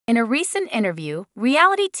In a recent interview,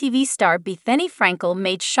 reality TV star Bethenny Frankel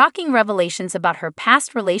made shocking revelations about her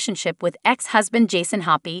past relationship with ex-husband Jason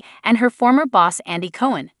Hoppy and her former boss Andy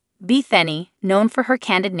Cohen. Bethenny, known for her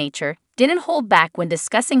candid nature, didn't hold back when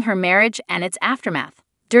discussing her marriage and its aftermath.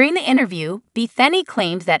 During the interview, Bethenny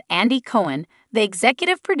claimed that Andy Cohen, the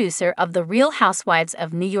executive producer of The Real Housewives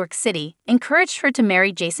of New York City, encouraged her to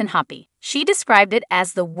marry Jason Hoppy. She described it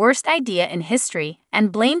as the worst idea in history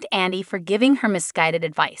and blamed Andy for giving her misguided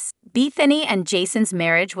advice. Bethenny and Jason's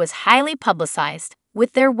marriage was highly publicized,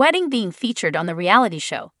 with their wedding being featured on the reality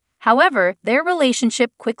show. However, their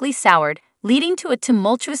relationship quickly soured, leading to a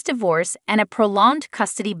tumultuous divorce and a prolonged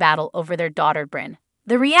custody battle over their daughter Brynn.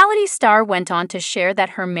 The reality star went on to share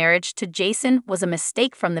that her marriage to Jason was a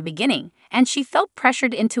mistake from the beginning, and she felt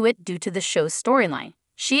pressured into it due to the show's storyline.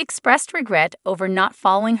 She expressed regret over not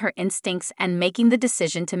following her instincts and making the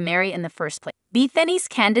decision to marry in the first place. Bethenny's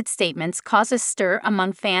candid statements caused a stir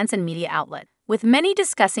among fans and media outlets, with many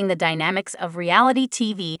discussing the dynamics of reality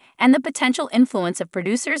TV and the potential influence of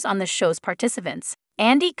producers on the show's participants.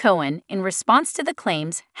 Andy Cohen, in response to the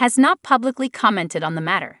claims, has not publicly commented on the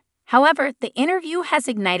matter. However, the interview has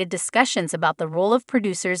ignited discussions about the role of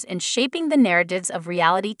producers in shaping the narratives of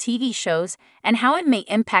reality TV shows and how it may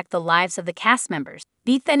impact the lives of the cast members.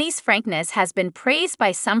 Bethenny's frankness has been praised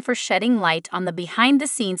by some for shedding light on the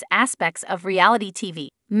behind-the-scenes aspects of reality TV.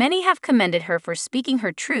 Many have commended her for speaking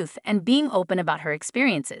her truth and being open about her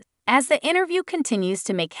experiences. As the interview continues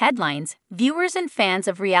to make headlines, viewers and fans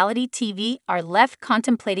of reality TV are left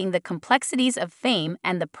contemplating the complexities of fame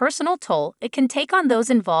and the personal toll it can take on those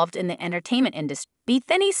involved in the entertainment industry.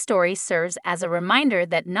 Bethenny's story serves as a reminder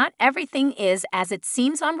that not everything is as it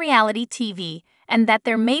seems on reality TV, and that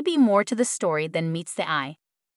there may be more to the story than meets the eye.